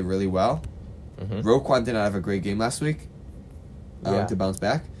Brisker to play really well. Roquan did not have a great game last week to bounce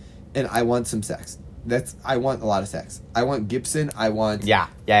back. And I want some sacks. I want a lot of sacks. I want Gibson. I want... Yeah.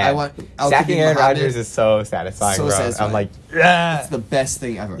 I want... Sacking Aaron Rodgers is so satisfying, So bro. satisfying. I'm like, yeah. It's the best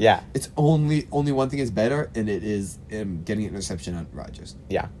thing ever. Yeah. It's only one thing is better, and it is getting an interception on Rodgers.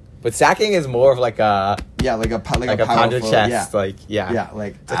 Yeah. But sacking is more of like a... Yeah, like a pound your powerful... chest. Yeah. Like, yeah. Yeah,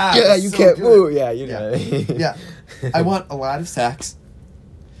 like... you so can't good. move. Yeah, you Yeah. know. Yeah. I want a lot of sacks,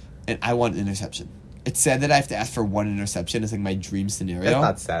 and I want an interception. It's sad that I have to ask for one interception. It's like my dream scenario. That's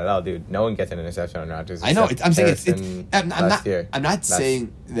not sad at all, dude. No one gets an interception on Rodgers. I know. except I'm saying it's Harrison I'm last year. not That's-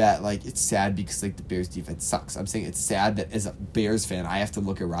 saying that like it's sad because like the Bears defense sucks. I'm saying it's sad that as a Bears fan I have to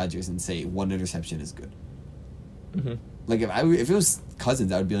look at Rodgers and say one interception is good. Mhm. Like if it was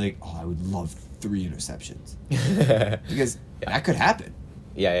Cousins, I would be like, oh, I would love 3 interceptions because that could happen.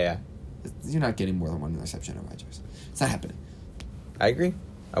 Yeah. You're not getting more than 1 interception on Rodgers. It's not happening. I agree.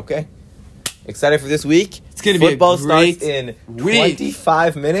 Okay. Excited for this week. It's gonna be a Football great starts in week.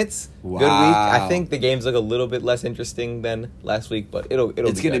 25 minutes. Wow. Good week. I think the games look a little bit less interesting than last week, but it'll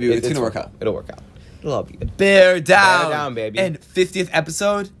It's be gonna good. be- it's gonna work out. It'll work out. It'll all be good. Bear down, Bear down, baby. And 50th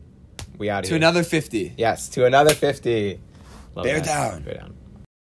episode We out to here. another 50. Yes, to another 50. Love Bear that. down. Bear down.